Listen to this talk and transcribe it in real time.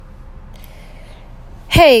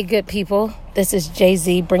Hey, good people. This is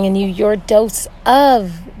Jay-Z bringing you your dose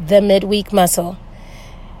of the midweek muscle.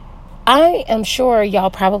 I am sure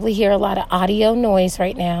y'all probably hear a lot of audio noise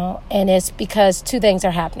right now, and it's because two things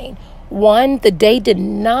are happening. One, the day did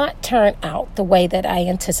not turn out the way that I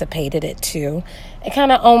anticipated it to. It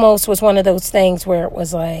kind of almost was one of those things where it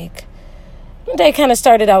was like, the day kind of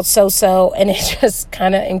started out so-so, and it just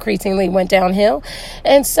kind of increasingly went downhill.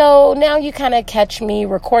 And so now you kind of catch me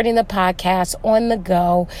recording the podcast on the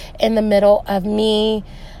go in the middle of me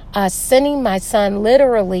sending my son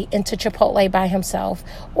literally into Chipotle by himself,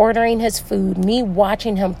 ordering his food, me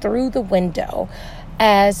watching him through the window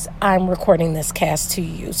as I'm recording this cast to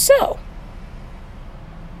you. So,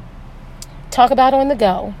 talk about on the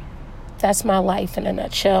go. That's my life in a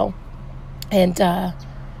nutshell. And,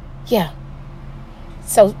 yeah.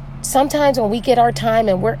 So sometimes when we get our time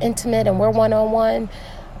and we're intimate and we're one-on-one,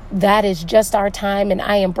 that is just our time and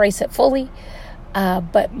I embrace it fully.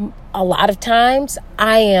 But a lot of times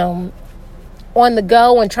I am on the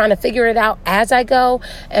go and trying to figure it out as I go.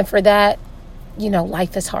 And for that,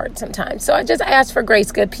 life is hard sometimes. So I just ask for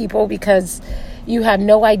grace, good people, because you have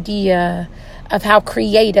no idea of how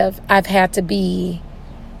creative I've had to be.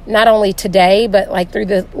 Not only today, but like through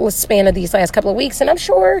the span of these last couple of weeks. And I'm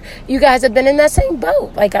sure you guys have been in that same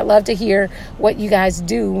boat. Like, I love to hear what you guys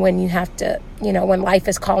do when you have to, when life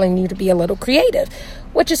is calling you to be a little creative,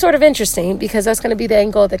 which is sort of interesting because that's going to be the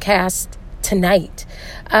angle of the cast tonight.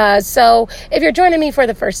 So if you're joining me for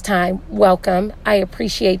the first time, welcome. I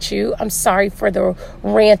appreciate you. I'm sorry for the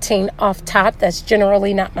ranting off top. That's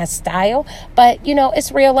generally not my style, but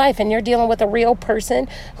it's real life and you're dealing with a real person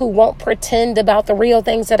who won't pretend about the real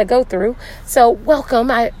things that I go through. So welcome.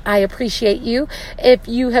 I appreciate you. If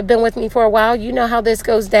you have been with me for a while, you know how this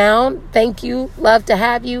goes down. Thank you. Love to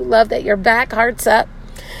have you. Love that you're back. Hearts up.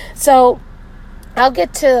 So I'll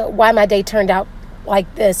get to why my day turned out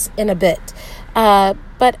like this in a bit.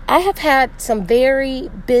 But I have had some very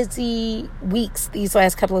busy weeks these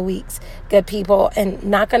last couple of weeks, good people, and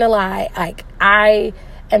not gonna lie, I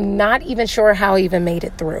am not even sure how I even made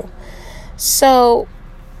it through. So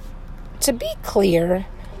to be clear,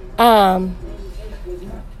 I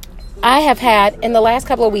have had, in the last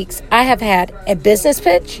couple of weeks, I have had a business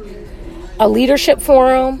pitch, a leadership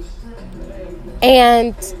forum,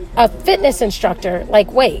 and a fitness instructor.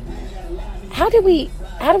 Like, wait, how do we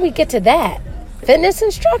get to that? Fitness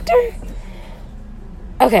instructor?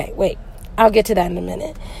 Okay, wait. I'll get to that in a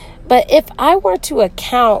minute. But if I were to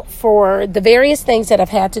account for the various things that I've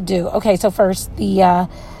had to do. Okay, so first, the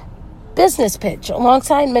business pitch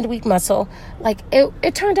alongside Midweek Muscle. Like,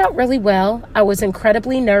 it turned out really well. I was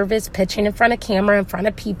incredibly nervous pitching in front of camera, in front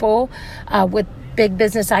of people with big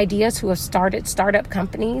business ideas who have started startup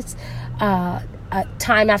companies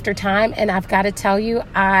time after time. And I've got to tell you,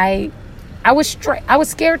 I was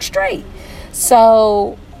scared straight.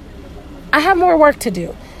 So I have more work to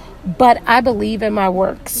do, but I believe in my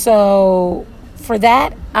work. So for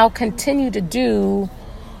that, I'll continue to do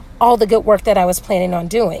all the good work that I was planning on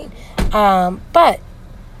doing. But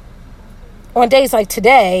on days like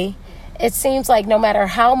today, it seems like no matter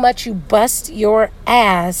how much you bust your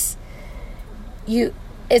ass,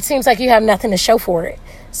 it seems like you have nothing to show for it.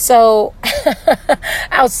 So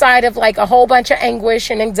outside of like a whole bunch of anguish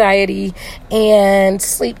and anxiety and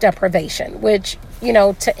sleep deprivation, which,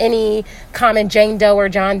 to any common Jane Doe or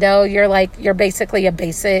John Doe, you're basically a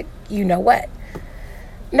basic, what?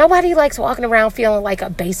 Nobody likes walking around feeling like a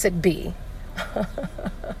basic B.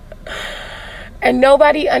 And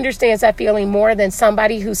nobody understands that feeling more than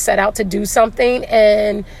somebody who set out to do something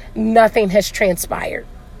and nothing has transpired.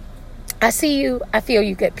 I see you. I feel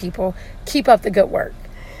you, good people. Keep up the good work.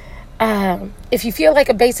 If you feel like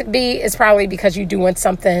a basic B, it's probably because you're doing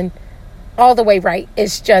something all the way right.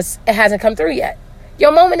 It's just, it hasn't come through yet.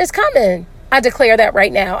 Your moment is coming. I declare that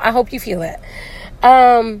right now. I hope you feel it.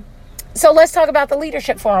 So let's talk about the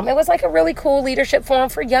leadership forum. It was like a really cool leadership forum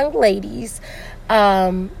for young ladies, all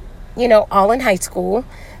in high school.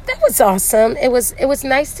 That was awesome. It was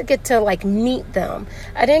nice to get to like meet them.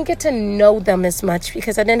 I didn't get to know them as much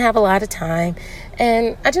because I didn't have a lot of time.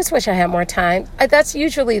 And I just wish I had more time. That's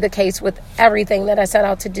usually the case with everything that I set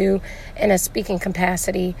out to do in a speaking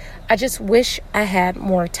capacity. I just wish I had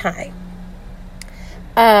more time.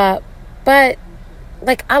 But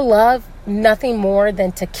like, I love nothing more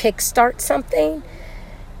than to kickstart something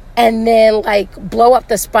and then like blow up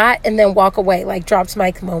the spot and then walk away, like drops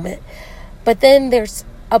mic moment. But then there's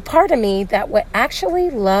a part of me that would actually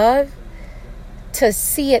love to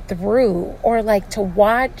see it through, or like to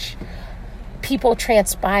watch people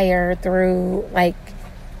transpire through like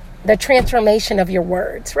the transformation of your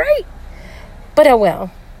words, right? But oh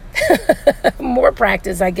well. More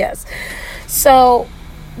practice, I guess. So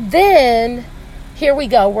then here we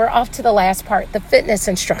go. We're off to the last part, the fitness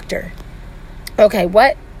instructor. Okay,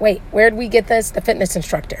 what? Wait, where did we get this? The fitness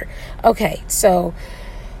instructor. Okay, so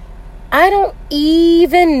I don't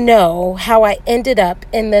even know how I ended up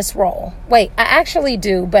in this role. Wait, I actually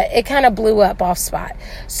do, but it kind of blew up off spot.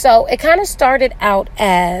 So it kind of started out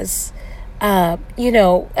as,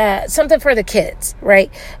 something for the kids,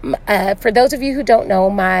 right? For those of you who don't know,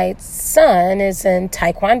 my son is in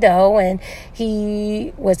Taekwondo, and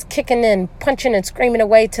he was kicking and punching and screaming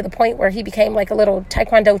away to the point where he became like a little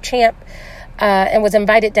Taekwondo champ. And was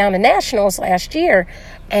invited down to nationals last year.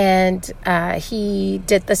 And he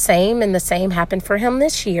did the same, and the same happened for him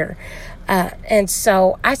this year. And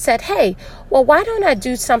so I said, hey, well, why don't I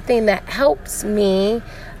do something that helps me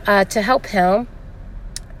to help him?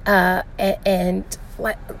 And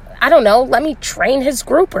I don't know, let me train his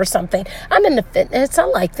group or something. I'm into fitness. I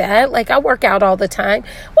like that. Like, I work out all the time.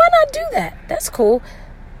 Why not do that? That's cool.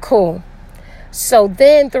 Cool. So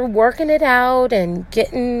then through working it out and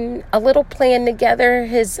getting a little plan together,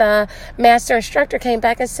 his master instructor came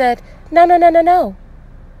back and said, no.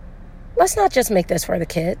 Let's not just make this for the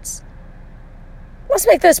kids. Let's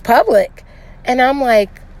make this public. And I'm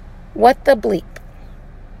like, what the bleep?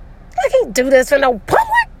 I can't do this for no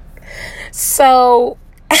public. So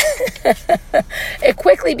it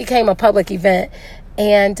quickly became a public event.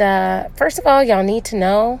 And first of all, y'all need to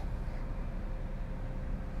know,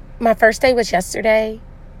 my first day was yesterday,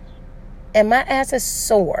 and my ass is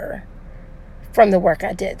sore from the work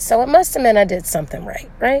I did. So it must have meant I did something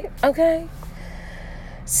right? Okay.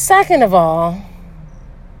 Second of all,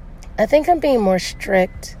 I think I'm being more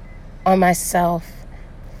strict on myself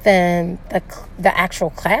than the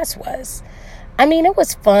actual class was. I mean, it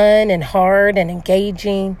was fun and hard and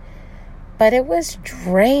engaging, but it was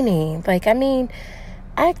draining. I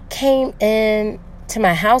came in to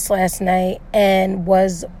my house last night and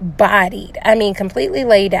was bodied. Completely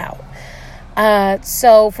laid out.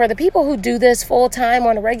 So for the people who do this full time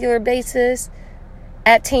on a regular basis,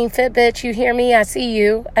 at Team Fitbit, you hear me? I see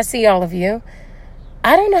you. I see all of you.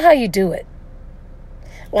 I don't know how you do it.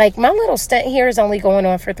 Like, my little stint here is only going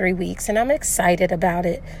on for 3 weeks, and I'm excited about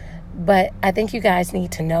it. But I think you guys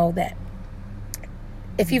need to know that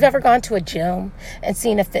if you've ever gone to a gym and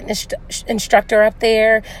seen a fitness instructor up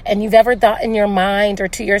there, and you've ever thought in your mind or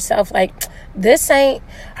to yourself, like, this ain't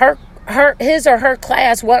his or her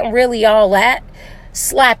class wasn't really all that,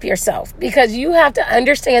 slap yourself, because you have to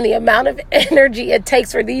understand the amount of energy it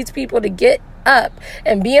takes for these people to get up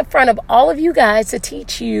and be in front of all of you guys to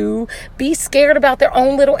teach you, be scared about their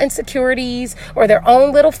own little insecurities or their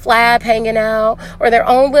own little flab hanging out or their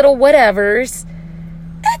own little whatevers.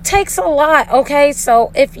 It takes a lot, okay?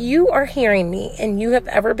 So if you are hearing me and you have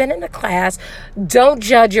ever been in a class, don't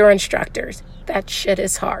judge your instructors. That shit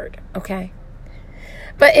is hard, okay?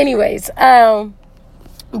 But anyways,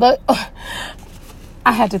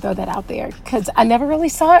 I had to throw that out there because I never really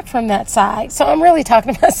saw it from that side. So I'm really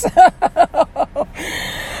talking to myself.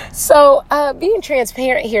 So being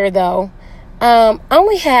transparent here, though, I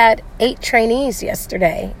only had 8 trainees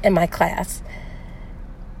yesterday in my class.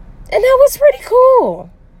 And that was pretty cool.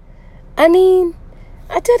 I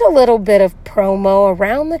did a little bit of promo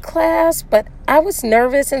around the class, but I was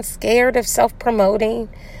nervous and scared of self-promoting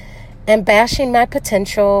and bashing my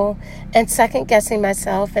potential and second-guessing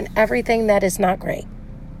myself and everything that is not great.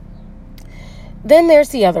 Then there's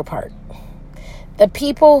the other part. The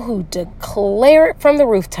people who declare it from the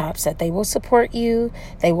rooftops that they will support you,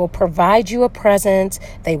 they will provide you a presence,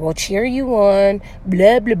 they will cheer you on,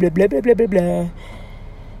 blah, blah, blah, blah, blah, blah, blah, blah.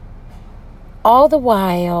 All the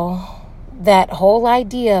while, that whole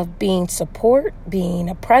idea of being support, being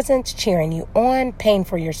a presence, cheering you on, paying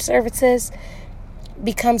for your services,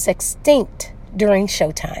 becomes extinct during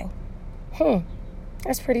showtime.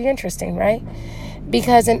 That's pretty interesting, right?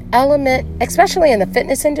 Because an element, especially in the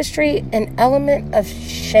fitness industry, an element of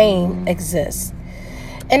shame exists.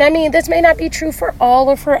 And this may not be true for all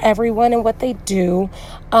or for everyone and what they do.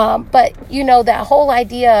 But, that whole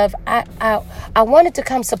idea of I wanted to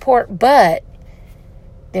come support, but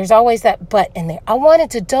there's always that but in there. I wanted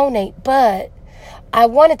to donate, but I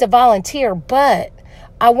wanted to volunteer, but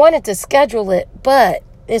I wanted to schedule it, but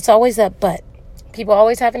it's always that but. People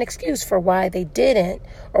always have an excuse for why they didn't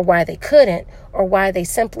or why they couldn't or why they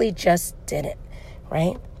simply just didn't,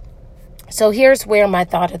 right? So here's where my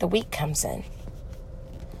thought of the week comes in.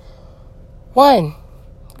 1,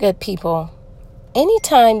 good people,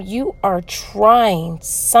 anytime you are trying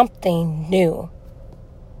something new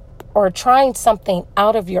or trying something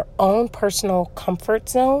out of your own personal comfort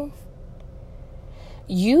zone,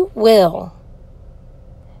 you will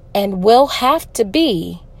and will have to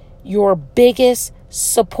be your biggest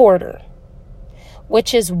supporter,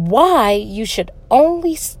 which is why you should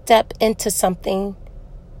only step into something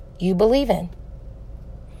you believe in.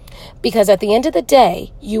 Because at the end of the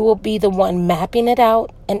day, you will be the one mapping it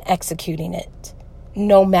out and executing it,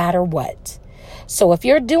 no matter what. So if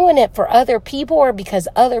you're doing it for other people or because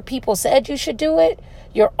other people said you should do it,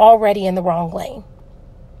 you're already in the wrong lane.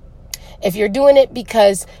 If you're doing it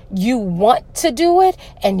because you want to do it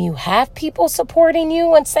and you have people supporting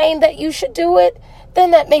you and saying that you should do it,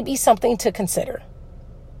 then that may be something to consider.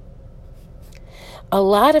 A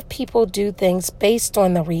lot of people do things based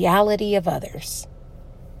on the reality of others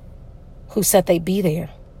who said they'd be there.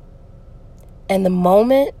 And the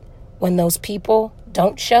moment when those people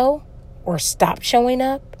don't show or stop showing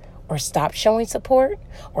up or stop showing support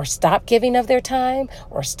or stop giving of their time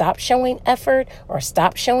or stop showing effort or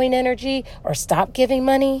stop showing energy or stop giving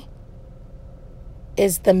money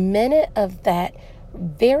is the minute of that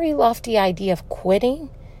very lofty idea of quitting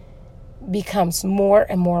becomes more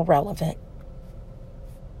and more relevant.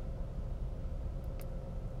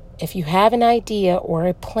 If you have an idea or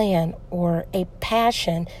a plan or a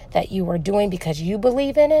passion that you are doing because you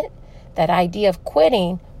believe in it, that idea of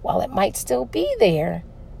quitting, while it might still be there,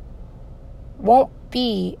 won't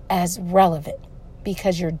be as relevant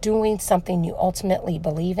because you're doing something you ultimately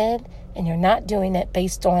believe in and you're not doing it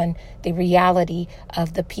based on the reality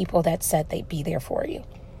of the people that said they'd be there for you.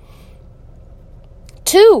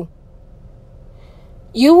 2,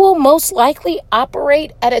 you will most likely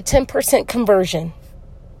operate at a 10% conversion.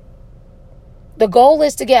 The goal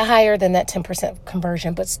is to get higher than that 10%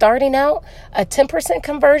 conversion, but starting out, a 10%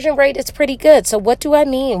 conversion rate is pretty good. So what do I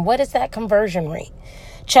mean? What is that conversion rate?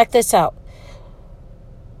 Check this out.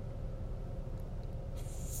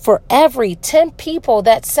 For every 10 people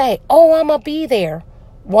that say, oh, I'm going to be there,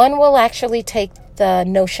 1 will actually take the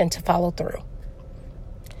notion to follow through.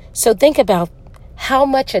 So think about how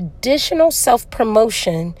much additional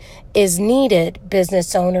self-promotion is needed,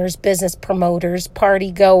 business owners, business promoters,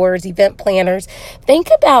 party goers, event planners. Think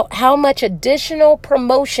about how much additional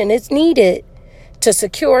promotion is needed to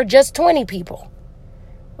secure just 20 people.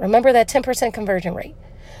 Remember that 10% conversion rate.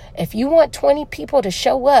 If you want 20 people to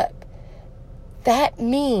show up, that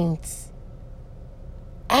means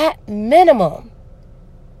at minimum,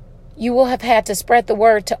 you will have had to spread the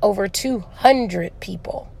word to over 200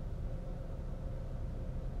 people.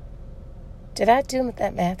 Did I do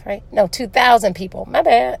that math right? No, 2,000 people. My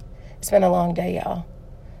bad. It's been a long day, y'all.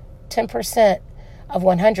 10% of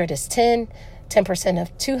 100 is 10. 10%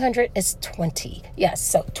 of 200 is 20. Yes,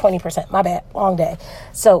 so 20%. My bad. Long day.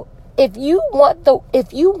 So if you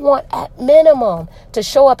want at minimum to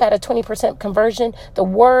show up at a 20% conversion, the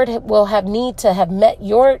word will need to have met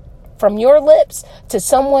from your lips to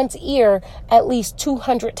someone's ear at least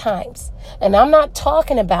 200 times. And I'm not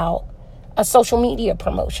talking about a social media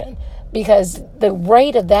promotion, because the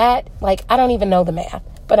rate of that, I don't even know the math,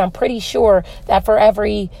 but I'm pretty sure that for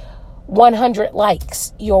every 100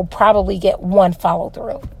 likes, you'll probably get 1 follow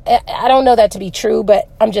through. I don't know that to be true, but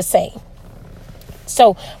I'm just saying.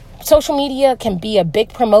 So social media can be a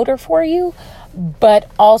big promoter for you, but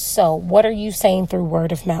also, what are you saying through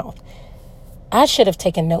word of mouth? I should have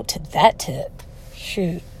taken note to that tip.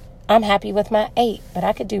 Shoot, I'm happy with my 8, but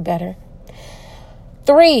I could do better.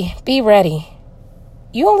 3, be ready.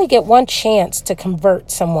 You only get 1 chance to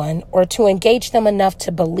convert someone or to engage them enough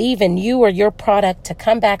to believe in you or your product to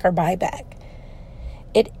come back or buy back.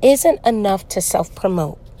 It isn't enough to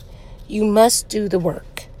self-promote. You must do the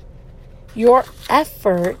work. Your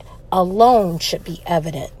effort alone should be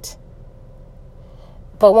evident.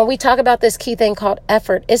 But when we talk about this key thing called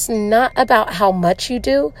effort, it's not about how much you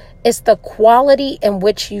do. It's the quality in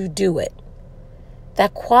which you do it.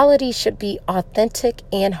 That quality should be authentic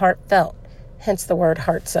and heartfelt. Hence the word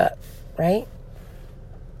hearts up, right?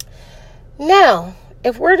 Now,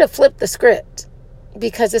 if we're to flip the script,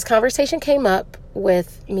 because this conversation came up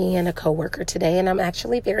with me and a coworker today, and I'm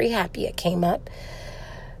actually very happy it came up.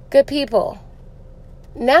 Good people.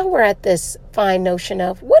 Now we're at this fine notion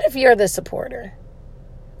of, what if you're the supporter?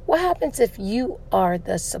 What happens if you are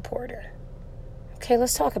the supporter? Okay,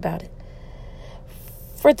 let's talk about it.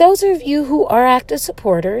 For those of you who are active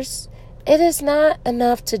supporters, it is not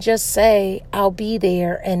enough to just say, I'll be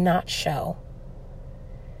there and not show.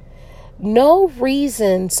 No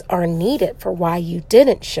reasons are needed for why you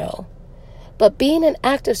didn't show. But being an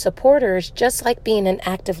active supporter is just like being an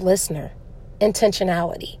active listener.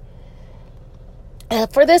 Intentionality.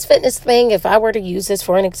 For this fitness thing, if I were to use this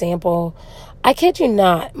for an example, I kid you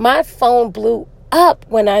not, my phone blew up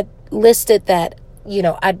when I listed that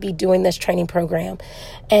I'd be doing this training program,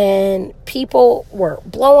 and people were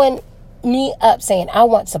blowing me up saying, I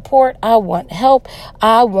want support, I want help,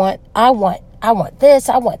 I want this,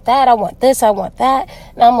 I want that, I want this, I want that.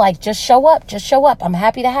 And I'm like, just show up. I'm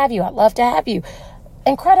happy to have you. I'd love to have you.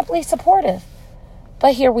 Incredibly supportive.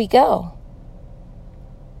 But here we go.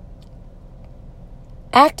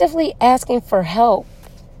 Actively asking for help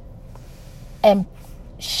and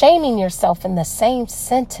shaming yourself in the same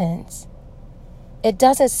sentence, it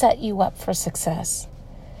doesn't set you up for success.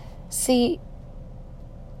 See,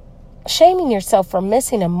 shaming yourself for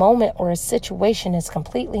missing a moment or a situation is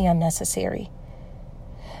completely unnecessary.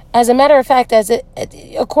 As a matter of fact,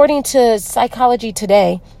 according to Psychology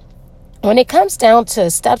Today, when it comes down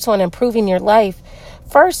to steps on improving your life,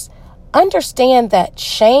 first, understand that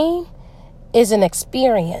shame is an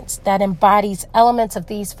experience that embodies elements of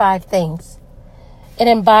these 5 things. It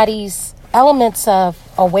embodies elements of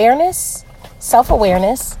awareness,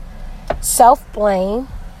 self-awareness, self-blame,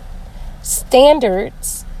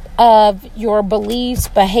 standards of your beliefs,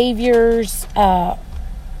 behaviors,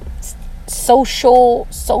 social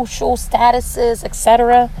statuses,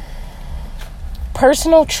 etc.,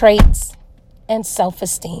 personal traits, and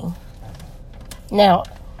self-esteem. Now,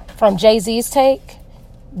 from Jay-Z's take,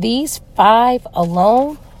 these 5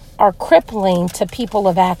 alone are crippling to people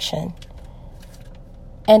of action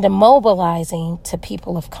and immobilizing to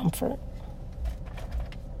people of comfort.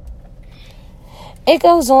 It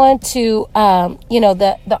goes on to,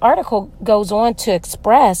 the article goes on to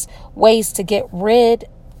express ways to get rid,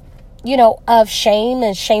 of shame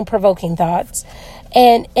and shame-provoking thoughts.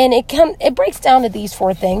 And it breaks down to these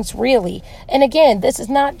 4 things, really. And again, this is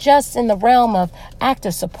not just in the realm of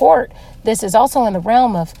active support. This is also in the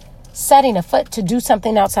realm of setting a foot to do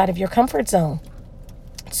something outside of your comfort zone.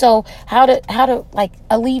 So how to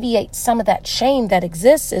alleviate some of that shame that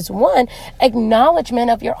exists is 1, acknowledgement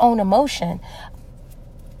of your own emotion.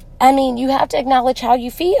 I mean, you have to acknowledge how you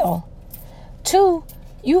feel. 2,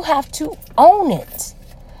 you have to own it.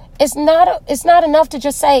 It's not enough to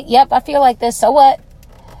just say, yep, I feel like this, so what?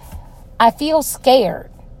 I feel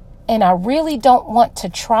scared and I really don't want to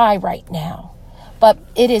try right now. But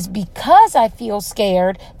it is because I feel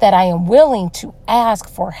scared that I am willing to ask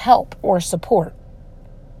for help or support.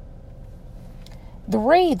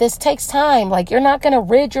 3, this takes time. You're not going to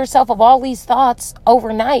rid yourself of all these thoughts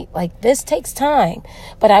overnight. This takes time.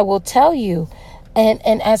 But I will tell you,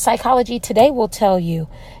 and as Psychology Today will tell you,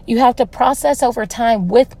 you have to process over time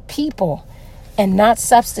with people and not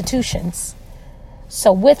substitutions.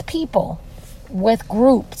 So with people, with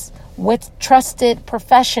groups, with trusted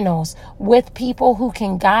professionals, with people who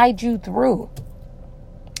can guide you through,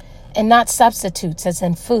 and not substitutes as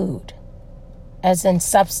in food, as in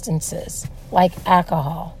substances like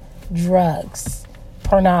alcohol, drugs,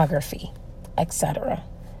 pornography, etc.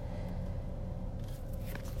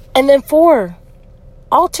 And then 4,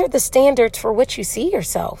 alter the standards for which you see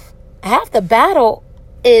yourself. Half the battle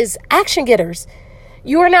is action getters.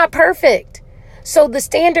 You are not perfect. So the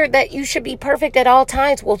standard that you should be perfect at all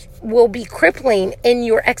times will be crippling in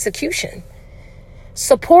your execution.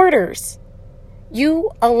 Supporters,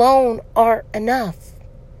 you alone are enough.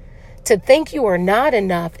 To think you are not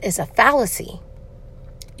enough is a fallacy.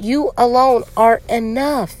 You alone are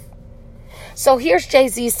enough. So here's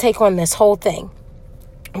Jay-Z's take on this whole thing,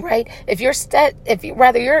 right? If you're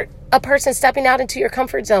a person stepping out into your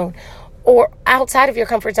comfort zone or outside of your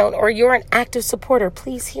comfort zone, or you're an active supporter,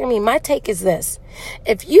 please hear me. My take is this.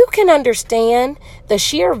 If you can understand the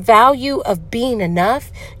sheer value of being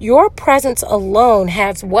enough, your presence alone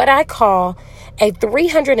has what I call a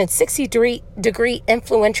 360-degree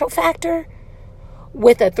influential factor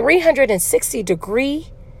with a 360-degree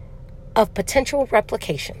of potential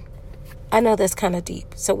replication. I know that's kind of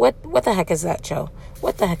deep. So what the heck is that, Joe?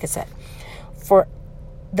 What the heck is that? For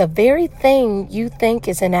the very thing you think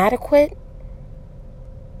is inadequate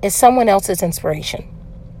is someone else's inspiration.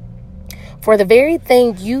 For the very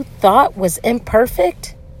thing you thought was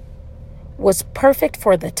imperfect was perfect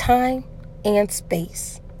for the time and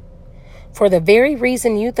space. For the very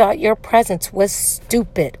reason you thought your presence was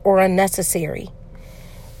stupid or unnecessary,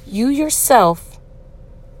 you yourself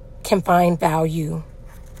can find value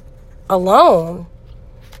alone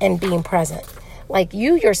in being present.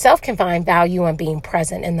 You yourself can find value in being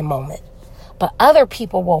present in the moment. But other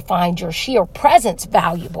people will find your sheer presence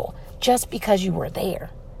valuable just because you were there.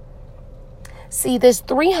 See, this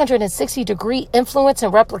 360-degree influence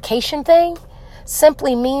and replication thing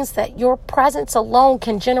simply means that your presence alone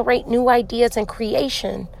can generate new ideas and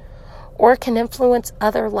creation, or can influence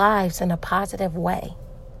other lives in a positive way.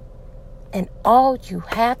 And all you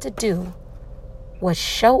had to do was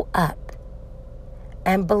show up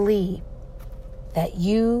and believe that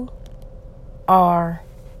you are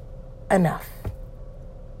enough.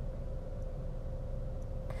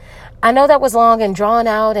 I know that was long and drawn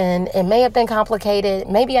out, and it may have been complicated.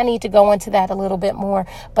 Maybe I need to go into that a little bit more,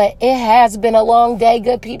 but it has been a long day,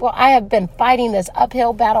 good people. I have been fighting this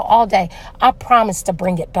uphill battle all day. I promise to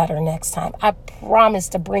bring it better next time. I promise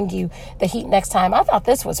to bring you the heat next time. I thought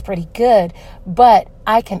this was pretty good, but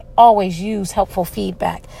I can always use helpful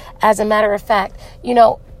feedback. As a matter of fact,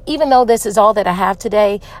 even though this is all that I have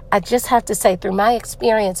today, I just have to say, through my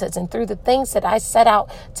experiences and through the things that I set out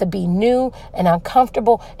to be new and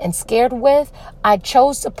uncomfortable and scared with, I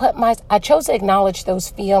chose to acknowledge those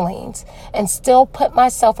feelings and still put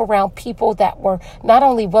myself around people that were not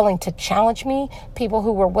only willing to challenge me, people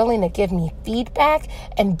who were willing to give me feedback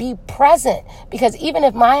and be present. Because even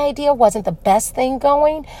if my idea wasn't the best thing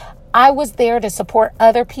going, I was there to support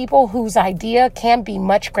other people whose idea can be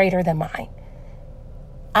much greater than mine.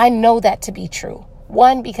 I know that to be true.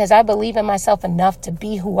 One, because I believe in myself enough to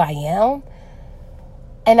be who I am.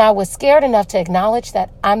 And I was scared enough to acknowledge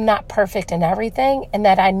that I'm not perfect in everything and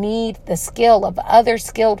that I need the skill of other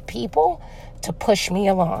skilled people to push me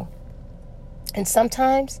along. And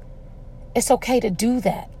sometimes it's okay to do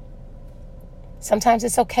that. Sometimes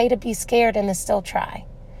it's okay to be scared and to still try.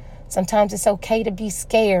 Sometimes it's okay to be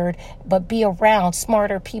scared, but be around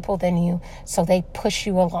smarter people than you so they push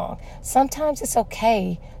you along. Sometimes it's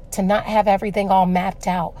okay to not have everything all mapped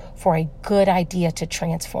out for a good idea to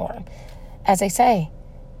transform. As I say,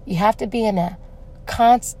 you have to be in a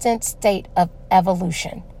constant state of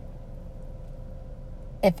evolution.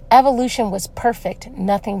 If evolution was perfect,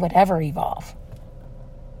 nothing would ever evolve.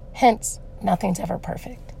 Hence, nothing's ever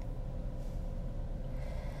perfect.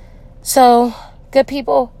 So, good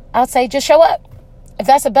people, I'll say just show up. If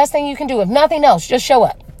that's the best thing you can do, if nothing else, just show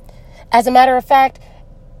up. As a matter of fact,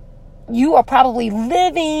 you are probably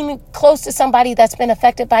living close to somebody that's been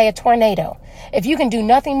affected by a tornado. If you can do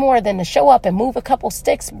nothing more than to show up and move a couple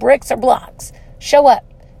sticks, bricks, or blocks, show up.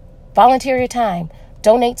 Volunteer your time.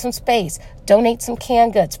 Donate some space. Donate some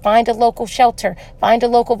canned goods. Find a local shelter. Find a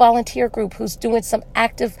local volunteer group who's doing some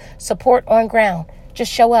active support on ground.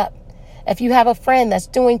 Just show up. If you have a friend that's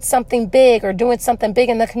doing something big or doing something big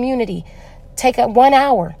in the community, take 1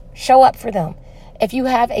 hour, show up for them. If you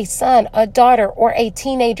have a son, a daughter, or a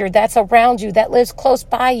teenager that's around you, that lives close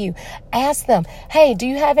by you, ask them, hey, do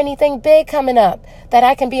you have anything big coming up that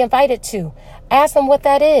I can be invited to? Ask them what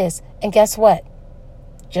that is. And guess what?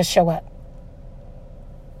 Just show up.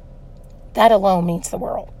 That alone means the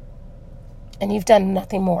world. And you've done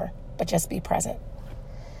nothing more but just be present.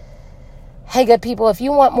 Hey, good people, if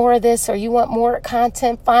you want more of this or you want more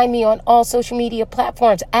content, find me on all social media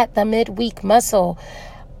platforms at The Midweek Muscle.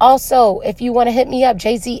 Also, if you want to hit me up,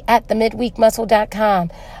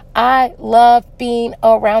 jz@themidweekmuscle.com. I love being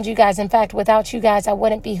around you guys. In fact, without you guys, I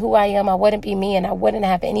wouldn't be who I am. I wouldn't be me, and I wouldn't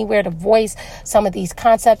have anywhere to voice some of these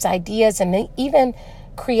concepts, ideas, and even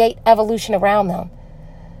create evolution around them.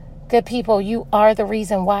 Good people, you are the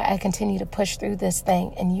reason why I continue to push through this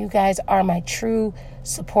thing, and you guys are my true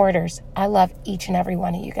supporters. I love each and every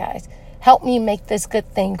one of you guys. Help me make this good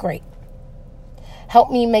thing great. Help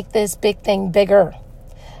me make this big thing bigger.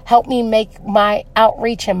 Help me make my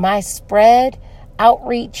outreach and my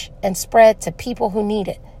outreach and spread to people who need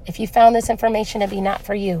it. If you found this information to be not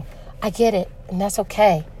for you, I get it, and that's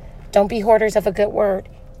okay. Don't be hoarders of a good word.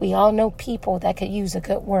 We all know people that could use a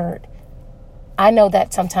good word. I know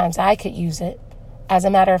that sometimes I could use it. As a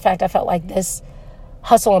matter of fact, I felt like this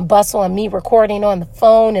hustle and bustle and me recording on the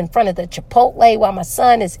phone in front of the Chipotle while my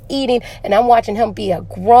son is eating, and I'm watching him be a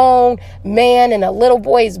grown man in a little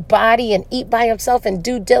boy's body and eat by himself and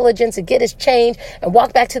due diligence and get his change and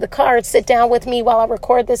walk back to the car and sit down with me while I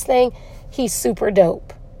record this thing. He's super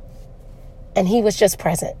dope. And he was just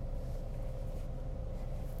present.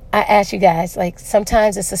 I ask you guys,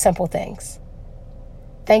 sometimes it's the simple things.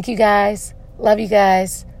 Thank you guys. Love you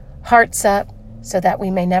guys. Hearts up so that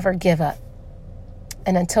we may never give up.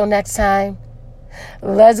 And until next time,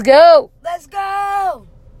 let's go. Let's go.